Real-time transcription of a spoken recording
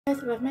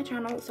With my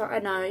channel, so I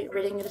know,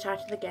 reading the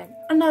title again,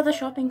 another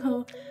shopping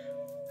haul.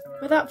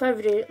 Without further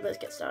ado, let's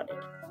get started.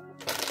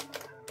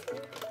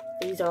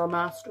 These are a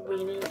must.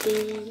 We need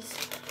these.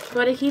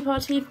 Gotta keep our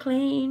teeth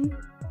clean.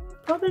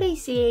 Probably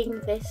seeing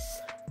this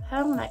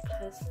pearl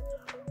necklace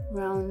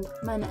around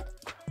my neck.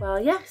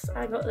 Well, yes,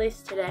 I got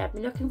this today. I've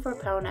been looking for a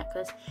pearl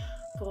necklace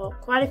for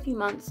quite a few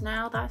months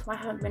now. That's why I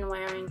haven't been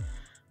wearing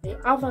the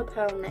other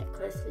pearl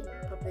necklace that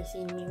you've probably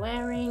seen me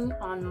wearing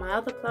on my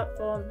other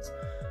platforms.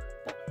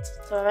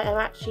 So I've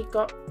actually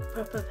got a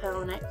proper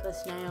pearl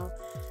necklace now.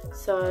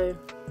 So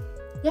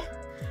yeah,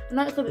 I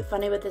know it's a little bit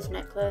funny with this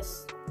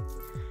necklace.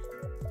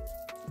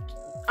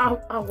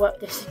 I'll work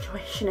this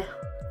situation out.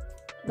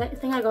 Next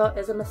thing I got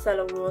is a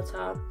micellar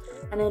water.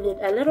 I needed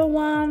a little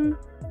one,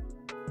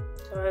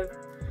 so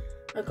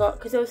I got,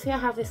 because obviously I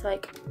have this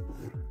like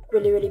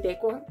really big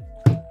one.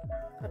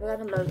 I've been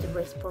having loads of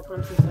wrist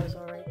problems, I'm so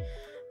sorry.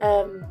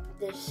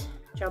 This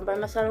jumbo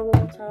micellar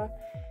water.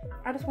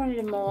 I just wanted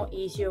a more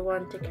easier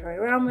one to carry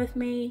around with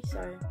me, so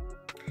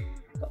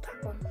got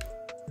that one.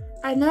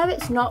 I know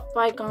it's not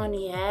by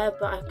Garnier,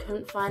 but I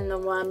couldn't find the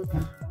one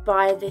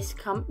by this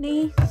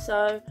company,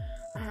 so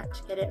I had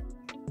to get it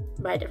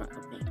by a different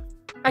company.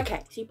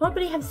 Okay, so you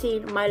probably have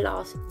seen my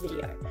last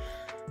video.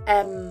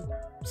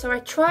 So I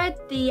tried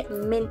the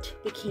mint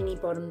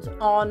bikini bottoms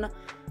on,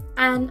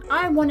 and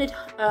I wanted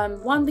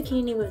one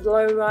bikini with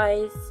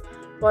low-rise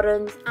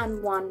bottoms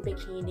and one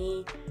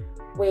bikini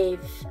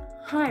with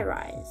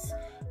high-rise.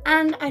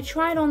 And I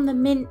tried on the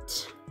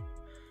mint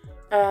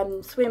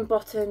swim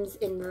bottoms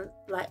in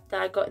that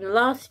I got in the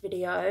last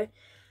video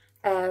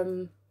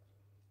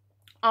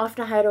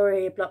after I had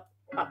already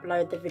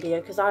uploaded the video,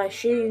 because I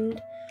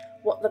assumed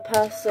what the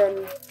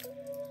person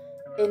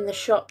in the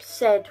shop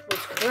said was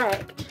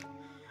correct.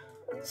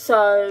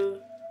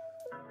 So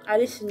I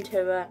listened to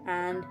her,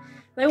 and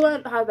they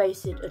weren't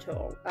high-waisted at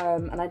all,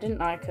 and I didn't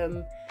like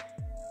them.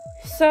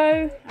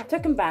 So I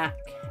took them back,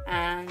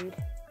 and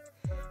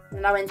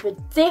then I went to a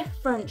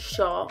different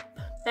shop.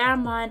 Bear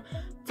in mind,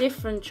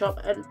 different shop,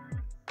 and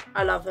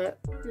I love it.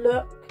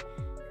 Look,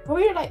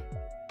 probably look like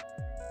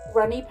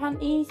granny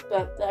panties,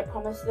 but I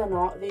promise they're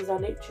not. These are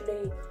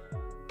literally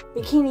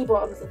bikini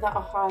bottoms that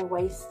are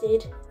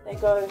high-waisted. They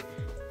go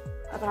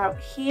about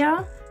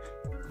here,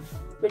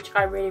 which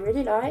I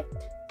really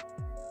liked.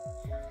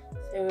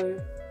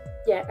 So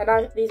yeah,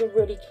 and these are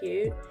really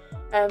cute.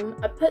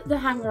 I put the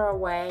hanger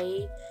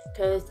away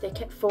because they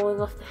kept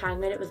falling off the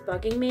hanger and it was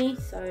bugging me,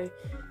 so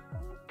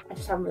I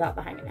just have them without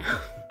the hanger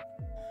now.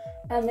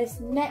 And this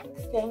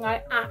next thing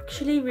I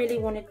actually really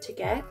wanted to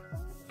get.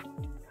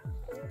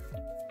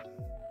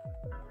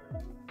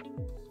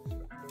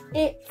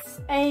 It's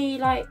a,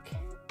 like,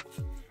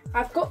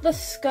 I've got the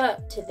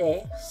skirt to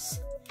this,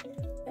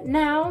 but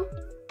now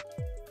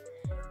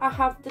I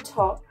have the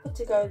top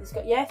to go with the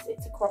skirt. Yes,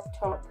 it's a crop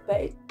top,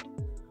 but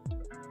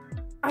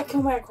I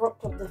can wear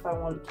crop tops if I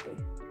want to.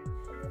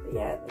 But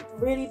yeah,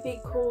 really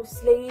big cool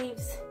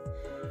sleeves.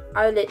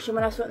 I literally,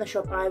 when I saw it in the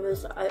shop, I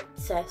was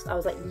obsessed. I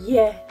was like,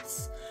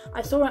 yes.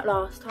 I saw it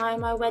last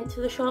time I went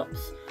to the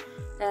shops,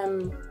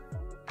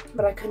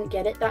 but I couldn't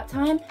get it that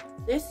time.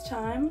 This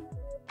time,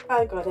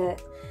 I got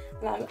it,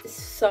 and I'm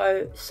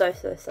so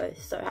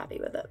happy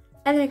with it.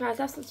 Anyway guys,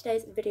 that's all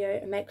today's video,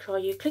 and make sure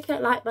you click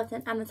that like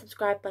button and the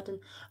subscribe button.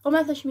 All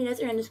my social medias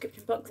are in the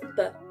description box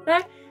below,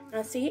 and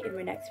I'll see you in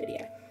my next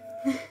video.